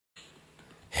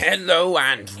Hello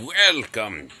and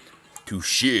welcome to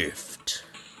Shift,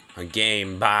 a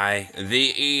game by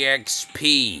the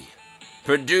EXP,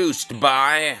 produced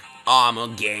by Armor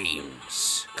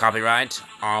Games. Copyright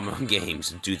Armor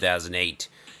Games 2008.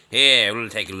 Here, we'll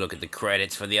take a look at the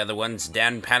credits for the other ones.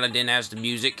 Dan Paladin has the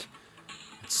music.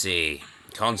 Let's see.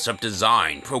 Concept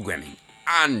design, programming,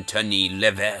 Anthony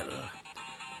Lavelle.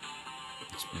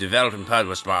 It's developed and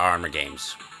published by Armor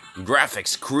Games.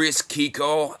 Graphics, Chris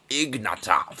Kiko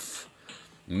Ignatov.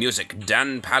 Music,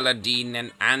 Dan Paladin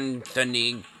and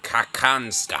Anthony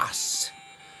Kakanskas.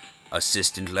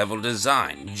 Assistant level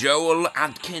design, Joel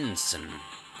Atkinson.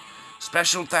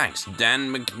 Special thanks,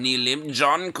 Dan McNeely,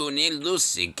 John Cooney,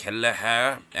 Lucy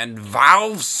Kelleher, and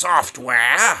Valve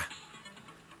Software.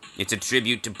 It's a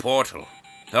tribute to Portal.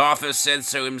 The author said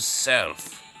so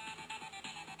himself.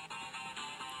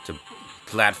 It's a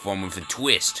platform with a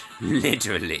twist,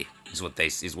 literally, is what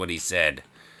he said.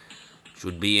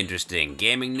 Should be interesting.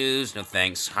 Gaming news, no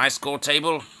thanks. High score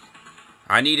table.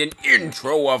 I need an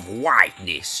intro of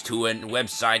whiteness to a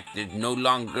website that no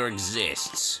longer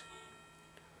exists.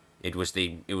 It was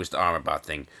the Armorbot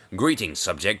thing. Greetings,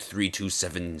 subject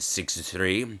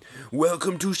 32763.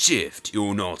 Welcome to Shift,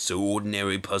 your not so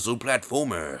ordinary puzzle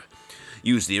platformer.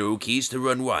 Use the arrow keys to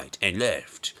run right and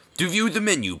left. To view the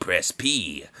menu, press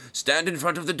P. Stand in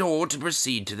front of the door to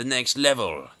proceed to the next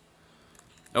level.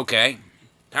 Okay.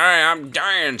 Hi, I'm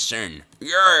dancing.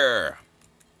 Yeah.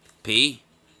 P.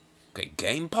 Okay,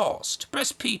 game paused.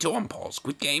 Press P to unpause.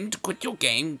 Quit game to quit your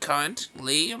game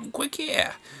currently. Quick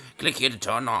here. Click here to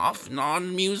turn off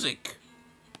non-music.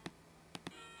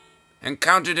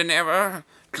 Encountered an error.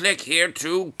 Click here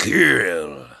to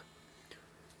kill.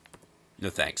 No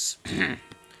thanks.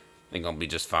 Think I'll be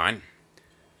just fine.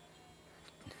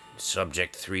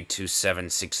 Subject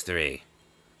 32763.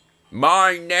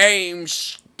 My name's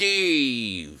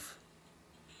Steve.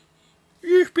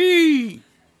 Yippee!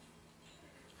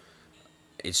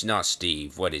 It's not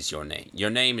Steve. What is your name? Your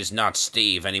name is not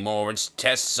Steve anymore. It's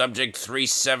test subject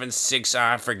 376.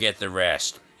 I forget the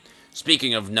rest.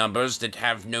 Speaking of numbers that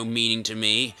have no meaning to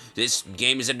me, this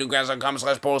game is at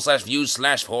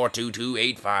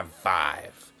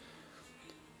newgrounds.com/portal/views/422855.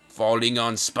 Falling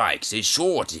on spikes is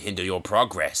sure to hinder your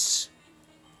progress.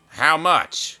 How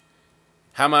much?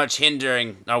 How much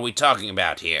hindering are we talking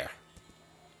about here?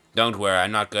 Don't worry,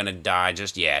 I'm not gonna die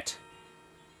just yet.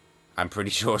 I'm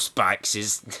pretty sure spikes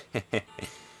is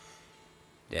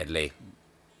deadly.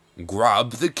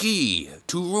 Grab the key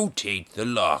to rotate the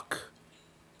lock.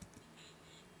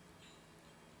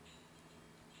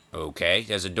 Okay,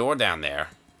 there's a door down there.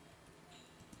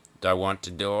 Do I want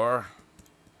the door?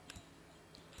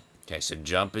 Okay, so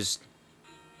jump is...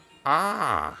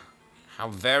 Ah, how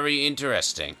very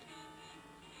interesting.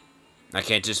 I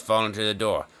can't just fall into the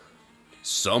door.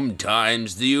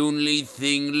 Sometimes the only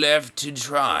thing left to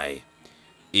try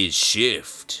is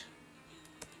shift.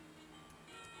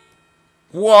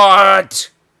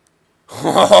 What?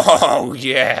 Oh,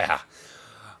 yeah.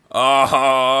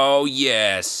 Oh,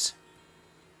 yes.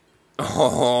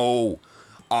 Oh,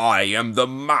 I am the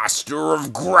master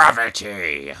of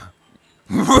gravity.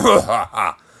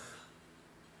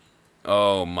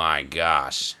 Oh my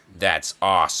gosh, that's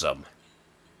awesome.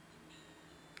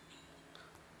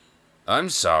 I'm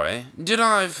sorry, did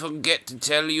I forget to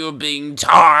tell you you're being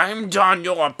timed on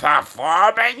your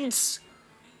performance?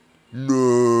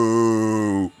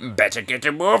 No. Better get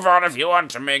a move on if you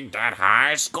want to make that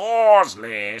high scores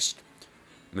list.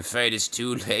 I'm afraid it's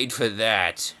too late for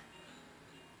that.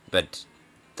 But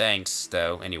thanks,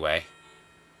 though, anyway.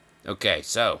 Okay,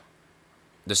 so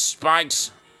the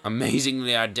spikes,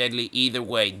 amazingly, are deadly either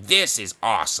way. This is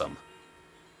awesome.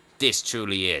 This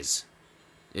truly is.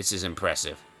 This is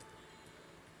impressive.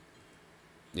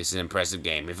 This is an impressive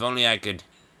game. If only I could...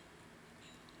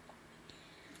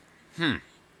 I'm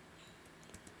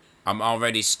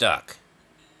already stuck.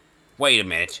 Wait a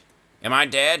minute. Am I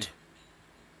dead?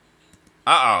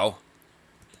 Uh-oh.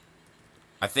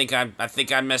 I think I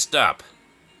messed up.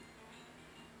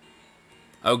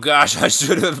 Oh gosh, I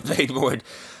should have played more.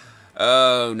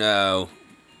 Oh no.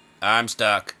 I'm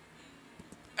stuck.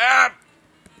 Ah!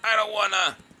 I don't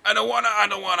wanna.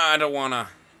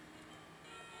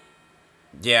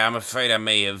 Yeah, I'm afraid I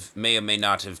may or may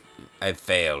not have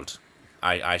failed.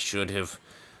 I should have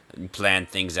planned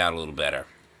things out a little better.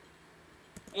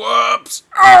 Whoops!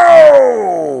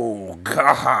 Oh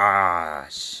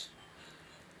gosh.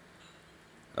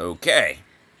 Okay.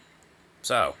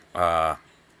 So,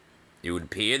 it would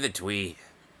appear that we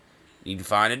need to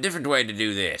find a different way to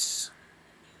do this.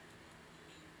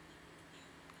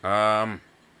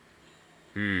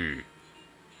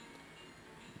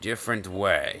 Different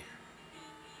way.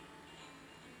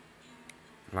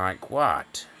 Like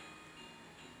what?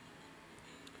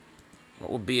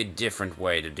 What would be a different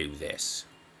way to do this?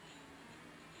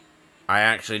 I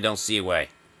actually don't see a way.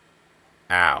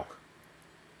 Ow.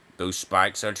 Those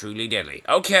spikes are truly deadly.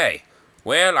 Okay.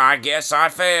 Well, I guess I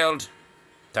failed.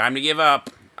 Time to give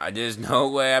up. There's no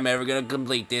way I'm ever gonna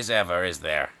complete this ever, is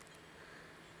there?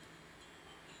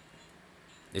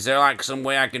 Is there like some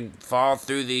way I can fall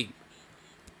through the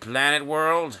planet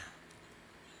world?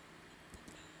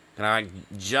 Can I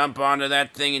jump onto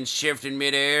that thing and shift in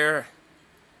midair?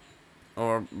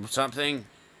 Or something?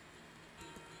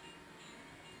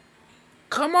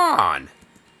 Come on!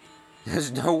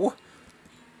 There's no...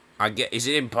 Is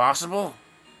it impossible?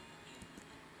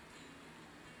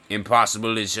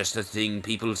 Impossible is just a thing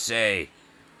people say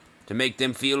to make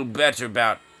them feel better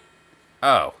about...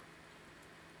 Oh.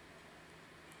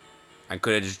 I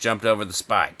could have just jumped over the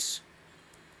spikes.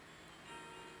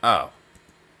 Oh.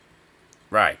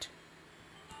 Right.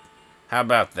 How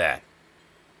about that?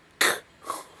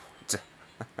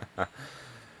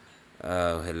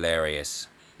 Oh,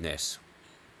 hilariousness.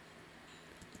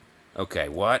 Okay,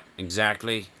 what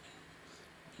exactly?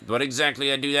 What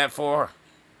exactly I do that for?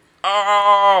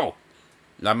 Oh!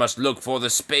 I must look for the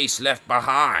space left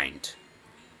behind.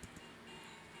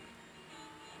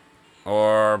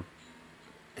 Or,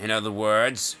 in other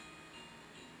words,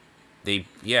 the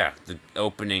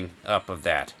opening up of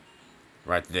that.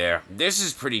 Right there. This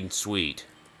is pretty sweet.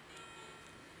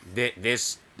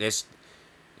 This is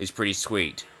pretty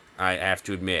sweet. I have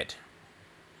to admit.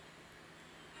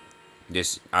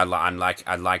 I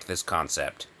like this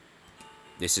concept.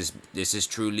 This is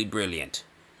truly brilliant.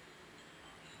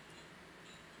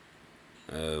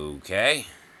 Okay.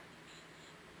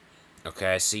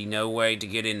 Okay, I see no way to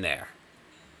get in there.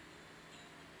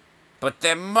 But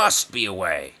there must be a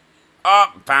way.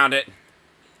 Oh, found it.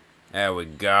 There we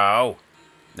go.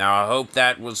 Now I hope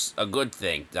that was a good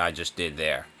thing that I just did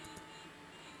there.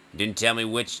 Didn't tell me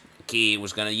which key it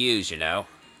was going to use, you know.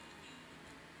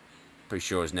 Pretty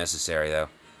sure it's necessary, though.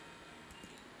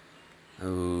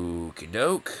 Okie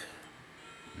doke.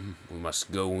 We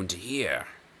must go into here.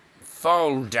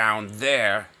 Fall down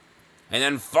there. And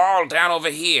then fall down over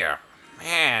here.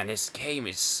 Man, this game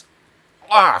is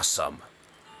awesome.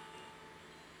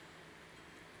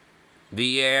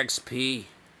 VAXP.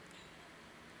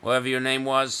 Whatever your name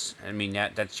was. I mean,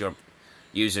 that's your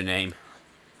username.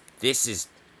 This is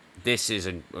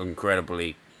an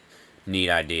incredibly neat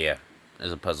idea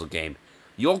as a puzzle game.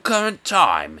 Your current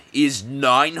time is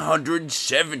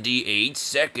 978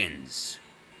 seconds.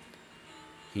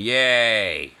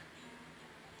 Yay.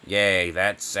 Yay,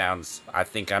 that sounds... I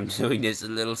think I'm doing this a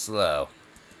little slow.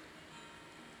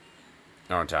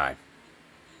 Aren't I?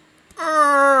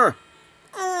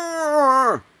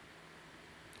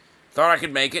 Thought I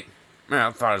could make it. Well,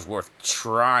 I thought it was worth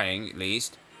trying, at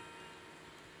least.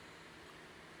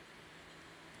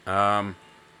 Ha!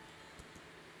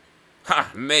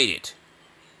 Made it.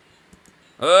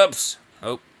 Oops.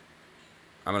 Oh.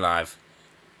 I'm alive.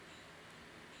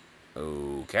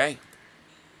 Okay.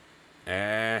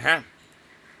 Uh-huh.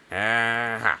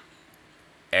 Uh-huh.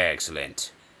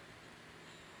 Excellent.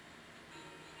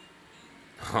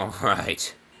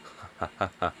 Alright.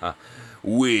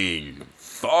 Win.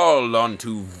 Fall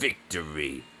onto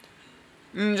victory.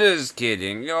 Just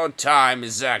kidding. Your time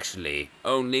is actually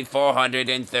only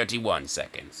 431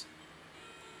 seconds.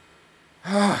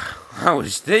 I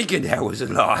was thinking that was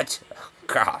a lot.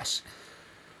 Gosh.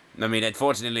 I mean,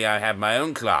 unfortunately, I have my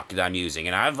own clock that I'm using,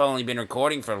 and I've only been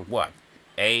recording for, what,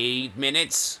 8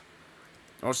 minutes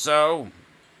or so?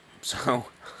 So,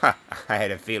 I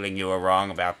had a feeling you were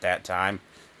wrong about that time.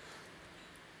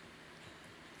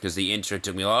 Because the intro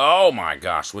took me, oh my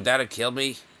gosh, would that have killed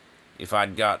me if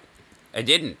I'd got... I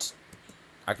didn't.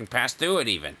 I can pass through it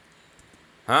even.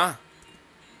 Huh?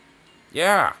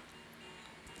 Yeah.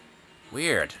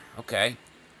 Weird. Okay.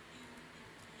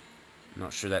 I'm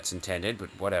not sure that's intended, but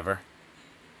whatever.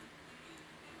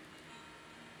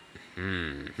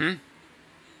 Mm-hmm.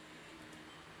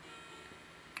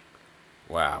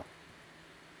 Wow.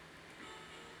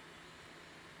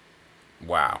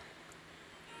 Wow.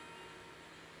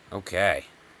 Okay.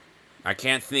 I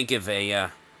can't think of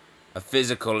a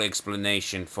physical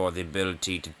explanation for the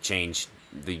ability to change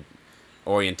the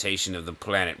orientation of the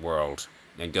planet world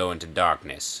and go into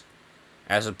darkness.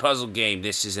 As a puzzle game,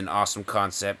 this is an awesome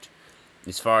concept.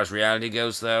 As far as reality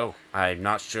goes, though, I'm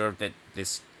not sure that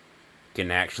this can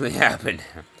actually happen.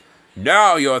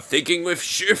 Now you're thinking with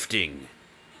shifting. :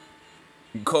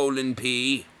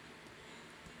 P.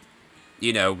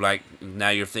 You know, like, now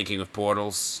you're thinking with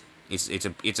portals. It's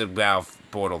a Valve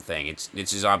portal thing.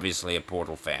 This is obviously a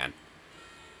Portal fan.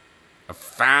 a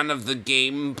fan of the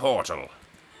game Portal.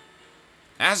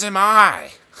 As am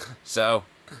I. So,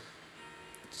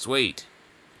 sweet.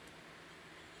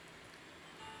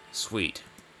 Sweet.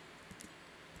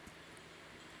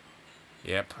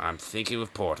 Yep, I'm thinking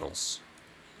with portals.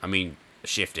 I mean,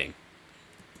 shifting.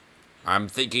 I'm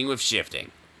thinking with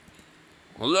shifting.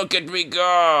 Look at me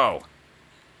go!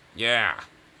 Yeah.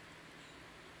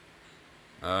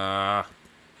 Haha.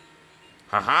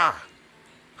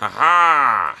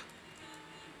 Haha.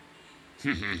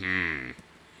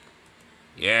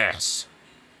 Yes.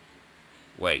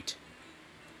 Wait.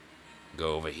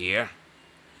 Go over here.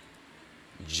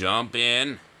 Jump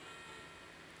in.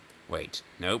 Wait.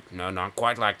 Nope. No, not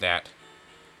quite like that.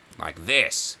 Like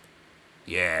this.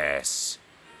 Yes.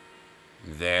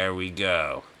 There we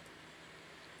go.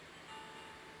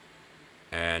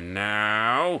 And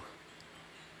now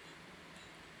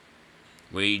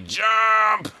we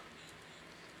jump!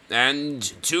 And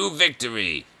to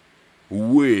victory.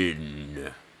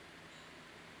 Win.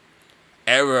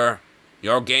 Error.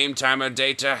 Your game timer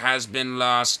data has been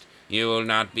lost. You will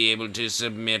not be able to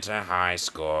submit a high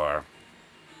score.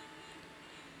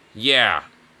 Yeah.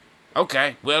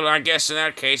 Okay, well, I guess in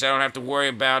that case I don't have to worry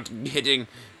about getting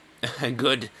a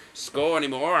good score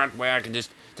anymore. That way I can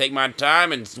just take my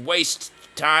time and waste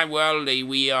time while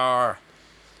we are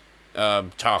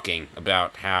talking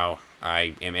about how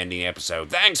I am ending the episode.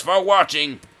 Thanks for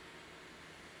watching.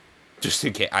 Just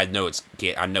in case, I know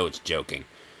it's joking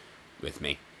with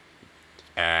me.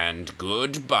 And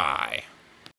goodbye.